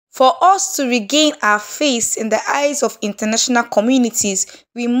For us to regain our face in the eyes of international communities,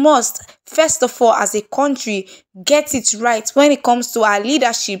 we must, first of all, as a country, get it right when it comes to our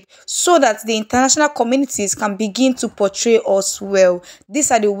leadership so that the international communities can begin to portray us well. These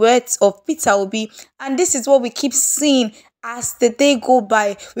are the words of Peter Obi, and this is what we keep seeing as the day go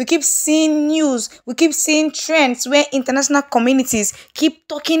by. We keep seeing news, we keep seeing trends where international communities keep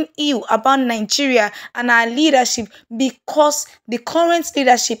talking ill about Nigeria and our leadership because the current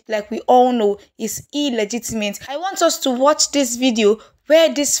leadership, like we all know, is illegitimate. I want us to watch this video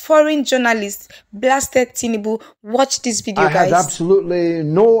where this foreign journalist blasted Tinubu. Watch this video, guys. I had absolutely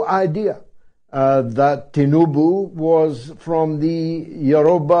no idea that Tinubu was from the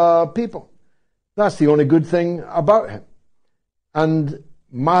Yoruba people. That's the only good thing about him. And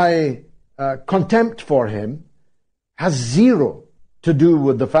my contempt for him has zero to do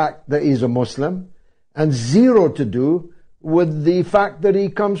with the fact that he's a Muslim and zero to do with the fact that he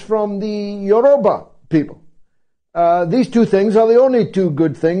comes from the Yoruba people. These two things are the only two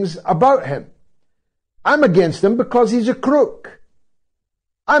good things about him. I'm against him because he's a crook.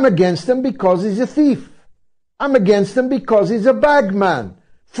 I'm against him because he's a thief. I'm against him because he's a bagman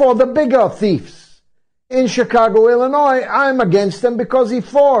for the bigger thieves. In Chicago, Illinois, I'm against him because he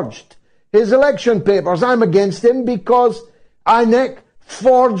forged his election papers. I'm against him because INEC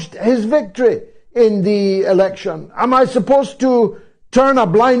forged his victory in the election. Am I supposed to turn a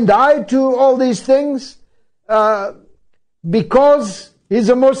blind eye to all these things? Because he's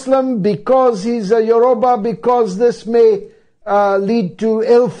a Muslim, because he's a Yoruba, because this may lead to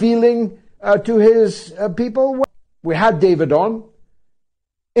ill feeling to his people? We had David on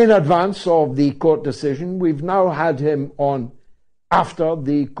in advance of the court decision. We've now had him on after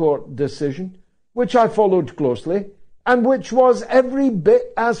the court decision, which I followed closely, and which was every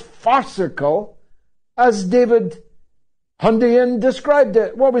bit as farcical as David Hundian described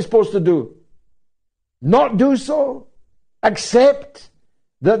it. What are we supposed to do? Not do so? Accept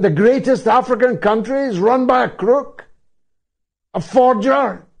that the greatest African country is run by a crook? A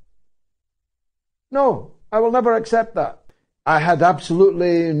forger? No, I will never accept that. I had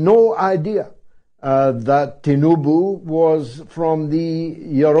absolutely no idea that Tinubu was from the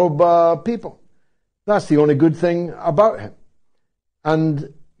Yoruba people. That's the only good thing about him.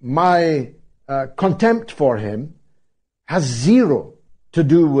 And my contempt for him has zero to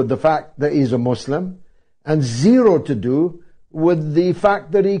do with the fact that he's a Muslim and zero to do with the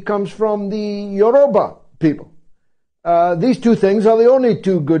fact that he comes from the Yoruba people. These two things are the only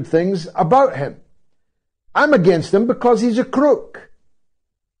two good things about him. I'm against him because he's a crook.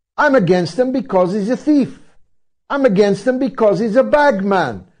 I'm against him because he's a thief. I'm against him because he's a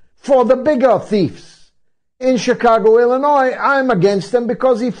bagman for the bigger thieves. In Chicago, Illinois, I'm against him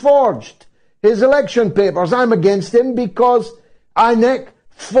because he forged his election papers. I'm against him because INEC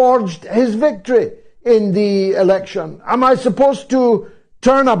forged his victory in the election. Am I supposed to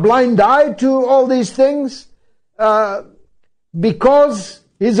turn a blind eye to all these things? Because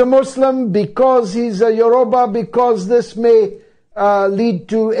he's a Muslim, because he's a Yoruba, because this may lead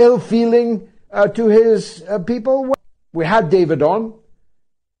to ill feeling to his people? We had David on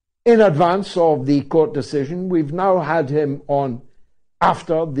in advance of the court decision. We've now had him on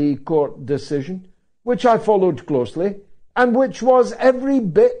after the court decision, which I followed closely, and which was every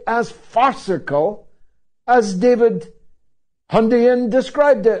bit as farcical as David Hundian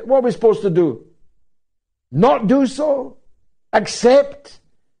described it. What are we supposed to do? Not do so? Accept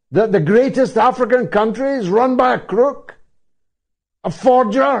that the greatest African country is run by a crook? A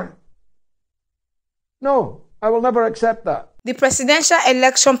forger? No, I will never accept that. The Presidential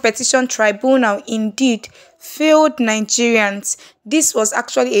Election Petition Tribunal indeed failed Nigerians. This was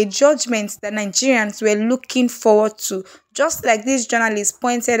actually a judgment that Nigerians were looking forward to. Just like this journalist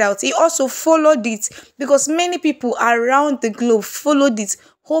pointed out, he also followed it because many people around the globe followed it,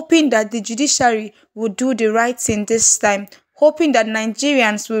 hoping that the judiciary would do the right thing this time, hoping that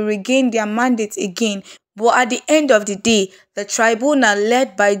Nigerians will regain their mandate again. But at the end of the day, the tribunal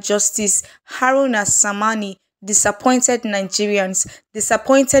led by Justice Haruna Samani disappointed Nigerians,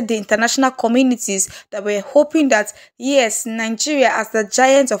 disappointed the international communities that were hoping that, yes, Nigeria as the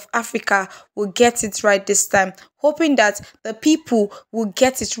giant of Africa will get it right this time, hoping that the people will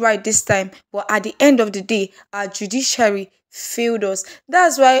get it right this time. But at the end of the day, our judiciary failed us.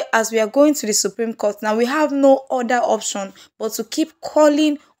 That's why as we are going to the Supreme Court now, we have no other option but to keep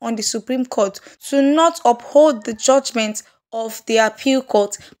calling on the Supreme Court to not uphold the judgment of the appeal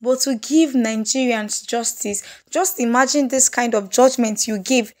court, but to give Nigerians justice. Just imagine this kind of judgment you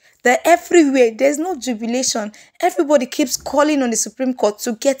give, that everywhere there's no jubilation. Everybody keeps calling on the Supreme Court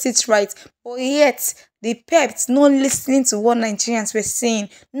to get it right, but yet The Pept not listening to what Nigerians were saying,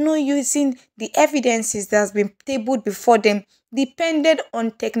 not using the evidences that has been tabled before them, depended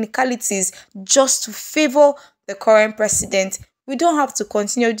on technicalities just to favor the current president. We don't have to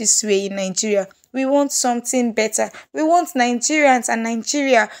continue this way in Nigeria. We want something better. We want Nigerians and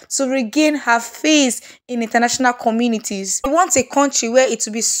Nigeria to regain her face in international communities. We want a country where it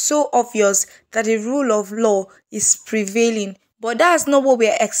will be so obvious that the rule of law is prevailing. But that's not what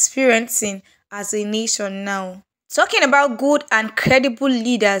we're experiencing as a nation now. Talking about good and credible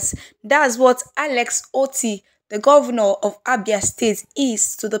leaders, that's what Alex Otti, the governor of Abia State,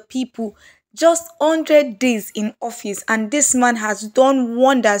 is to the people. Just 100 days in office, and this man has done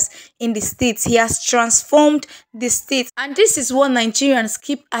wonders in the state. He has transformed the state, and this is what Nigerians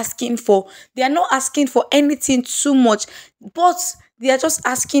keep asking for. They are not asking for anything too much, but they are just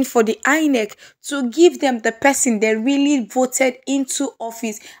asking for the INEC to give them the person they really voted into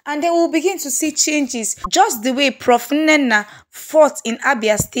office, and they will begin to see changes. Just the way Prof. Nena fought in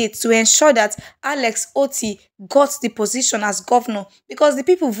Abia State to ensure that Alex Otti got the position as governor, because the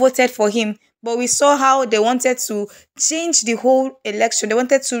people voted for him. But we saw how they wanted to change the whole election. They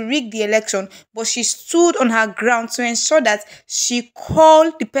wanted to rig the election, but she stood on her ground to ensure that she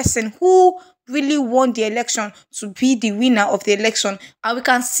called the person who really won the election to be the winner of the election. And we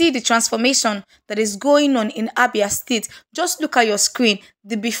can see the transformation that is going on in Abia State. Just look at your screen,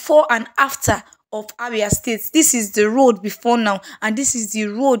 the before and after of Abia State. This is the road before now, and this is the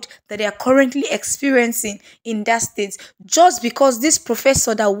road that they are currently experiencing in that state. Just because this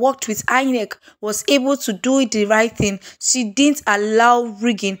professor that worked with INEC was able to do the right thing, she didn't allow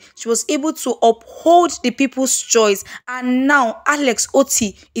rigging. She was able to uphold the people's choice, and now Alex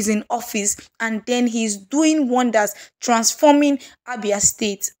Otti is in office, and then he's doing wonders, transforming Abia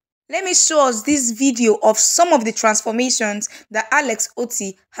State. Let me show us this video of some of the transformations that Alex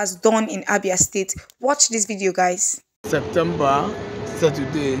Otti has done in Abia State. Watch this video, guys. September,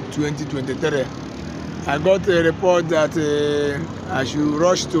 Saturday, 2023. I got a report that I should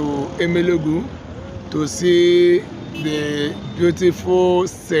rush to Emelogu to see the beautiful,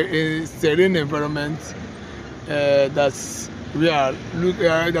 serene environment that we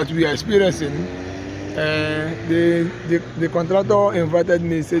are experiencing. The contractor invited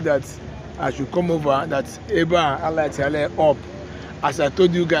me, said that I should come over, that Eba and light up. As I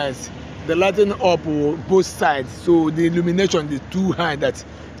told you guys, the lighting up both sides, so the illumination is too high that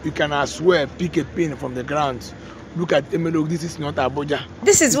you can as well pick a pin from the ground. Look at Emelo, this is not Abuja.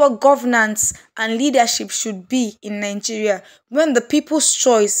 This is what governance and leadership should be in Nigeria, when the people's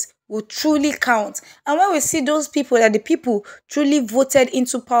choice will truly count. And when we see those people that the people truly voted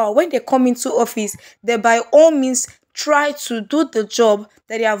into power, when they come into office, they by all means try to do the job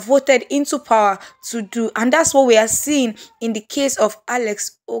that they have voted into power to do. And that's what we are seeing in the case of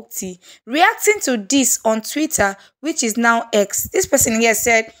Alex Otti. Reacting to this on Twitter, which is now X, this person here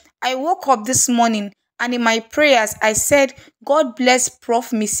said, "I woke up this morning and in my prayers I said, God bless Prof.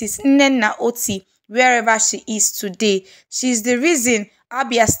 Mrs. Nena Otti wherever she is today. She's the reason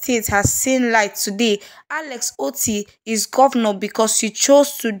Abia State has seen light today. Alex Otti is governor because she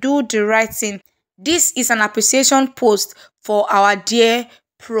chose to do the right thing. This is an appreciation post for our dear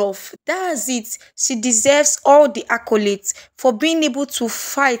Prof." That's it. She deserves all the accolades for being able to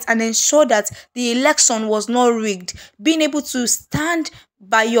fight and ensure that the election was not rigged, being able to stand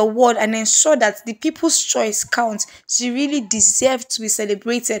by your word and ensure that the people's choice counts. She really deserves to be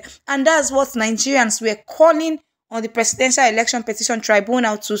celebrated, and that's what Nigerians were calling on the Presidential Election Petition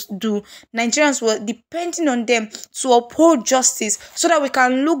Tribunal to do. Nigerians were depending on them to uphold justice so that we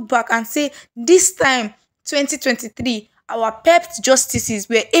can look back and say, this time, 2023, our Pept justices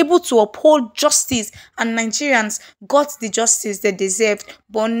were able to uphold justice and Nigerians got the justice they deserved.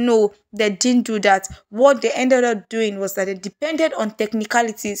 But no, they didn't do that. What they ended up doing was that they depended on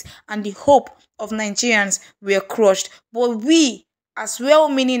technicalities, and the hope of Nigerians were crushed. But we, as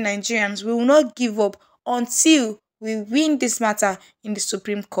well-meaning Nigerians, we will not give up until we win this matter in the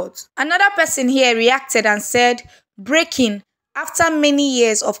Supreme Court. Another person here reacted and said, "Breaking. After many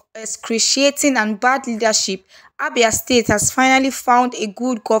years of excruciating and bad leadership, Abia State has finally found a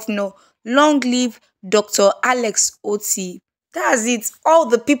good governor. Long live Dr. Alex Otti." That's it. All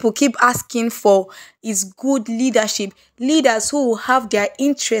the people keep asking for is good leadership. Leaders who will have their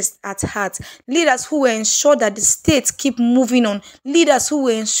interests at heart. Leaders who will ensure that the state keep moving on. Leaders who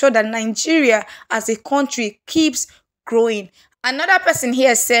will ensure that Nigeria as a country keeps growing. Another person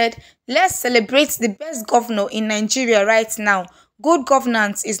here said, "Let's celebrate the best governor in Nigeria right now. Good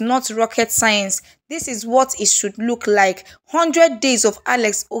governance is not rocket science. This is what it should look like. 100 days of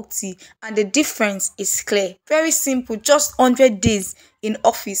Alex Otti and the difference is clear. Very simple, just 100 days in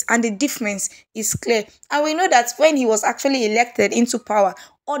office and the difference is clear. And we know that when he was actually elected into power,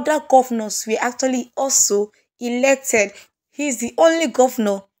 other governors were actually also elected. He is the only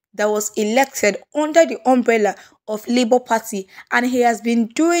governor that was elected under the umbrella of Labour Party, and he has been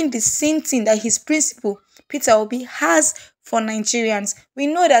doing the same thing that his principal Peter Obi has for Nigerians. We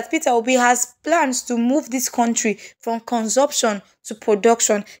know that Peter Obi has plans to move this country from consumption to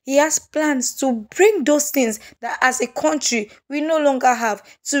production. He has plans to bring those things that as a country we no longer have,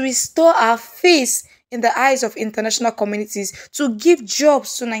 to restore our face in the eyes of international communities, to give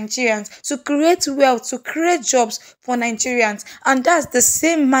jobs to Nigerians, to create wealth, to create jobs for Nigerians. And that's the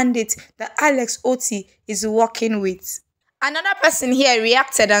same mandate that Alex Otti is working with. Another person here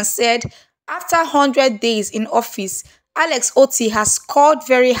reacted and said, after 100 days in office, Alex Otti has scored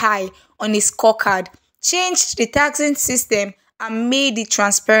very high on his scorecard, changed the taxing system and made it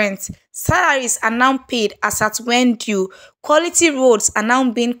transparent. Salaries are now paid as at when due. Quality roads are now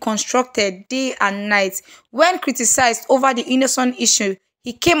being constructed day and night. When criticized over the innocent issue,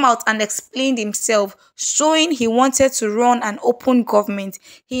 he came out and explained himself, showing he wanted to run an open government.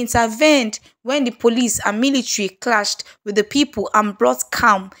 He intervened when the police and military clashed with the people and brought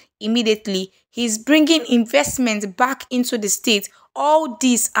calm immediately. He is bringing investment back into the state. All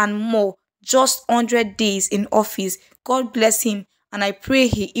this and more, just 100 days in office. God bless him, and I pray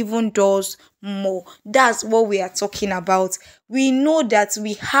he even does more. That's what we are talking about. We know that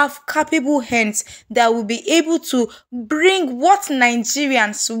we have capable hands that will be able to bring what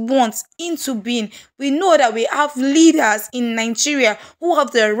Nigerians want into being. We know that we have leaders in Nigeria who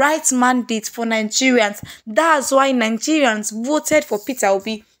have the right mandate for Nigerians. That's why Nigerians voted for Peter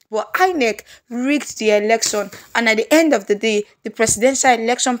Obi. But INEC rigged the election, and at the end of the day, the Presidential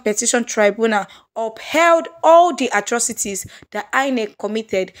Election Petition Tribunal upheld all the atrocities that INEC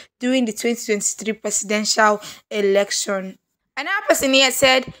committed during the 2023 presidential election. Another person here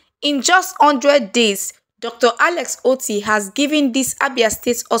said, in just 100 days, Dr. Alex Otti has given this Abia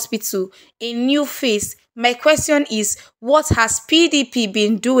State Hospital a new face. My question is, what has PDP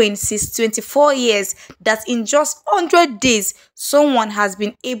been doing since 24 years that in just 100 days, someone has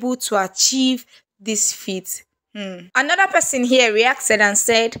been able to achieve this feat? Another person here reacted and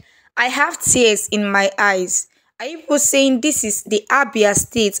said, I have tears in my eyes. Are you people saying this is the Abia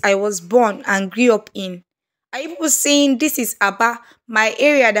State I was born and grew up in? Are you people saying this is Aba, my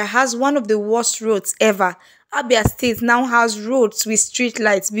area that has one of the worst roads ever? Abia State now has roads with street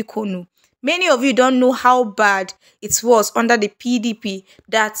lights, Bikonu. Many of you don't know how bad it was under the PDP.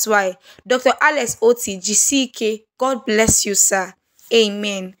 That's why. Dr. Alex Otti, GCK, God bless you, sir.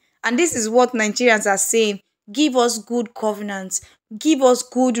 Amen. And this is what Nigerians are saying. Give us good governance. Give us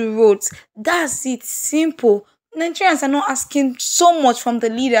good roads. That's it. Simple. Nigerians are not asking so much from the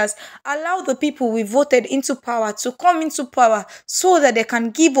leaders. Allow the people we voted into power to come into power so that they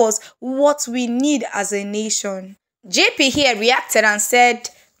can give us what we need as a nation. JP here reacted and said,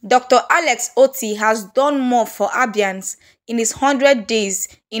 Dr. Alex Otti has done more for Abians in his 100 days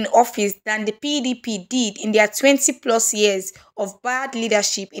in office than the PDP did in their 20+ years of bad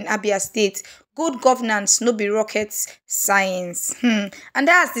leadership in Abia State. Good governance no be rocket science. And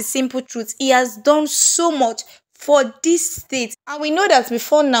that's the simple truth. He has done so much for this state. And we know that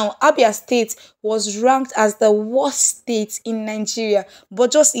before now, Abia State was ranked as the worst state in Nigeria.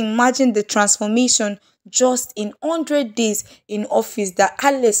 But just imagine the transformation just in 100 days in office that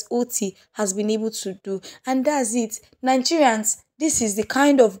Alex Otti has been able to do. And that's it. Nigerians, this is the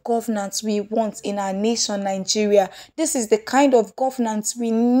kind of governance we want in our nation, Nigeria. This is the kind of governance we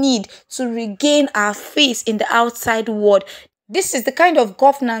need to regain our face in the outside world. This is the kind of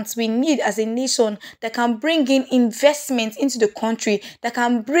governance we need as a nation that can bring in investment into the country, that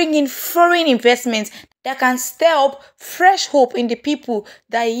can bring in foreign investment, that can stir up fresh hope in the people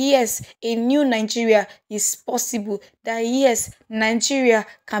that yes, a new Nigeria is possible, that yes, Nigeria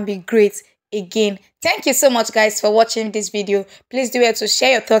can be great again. Thank you so much, guys, for watching this video. Please do well to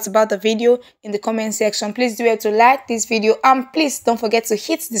share your thoughts about the video in the comment section. Please do well to like this video, and please don't forget to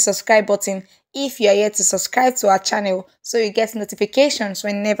hit the subscribe button if you are yet to subscribe to our channel so you get notifications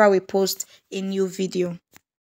whenever we post a new video.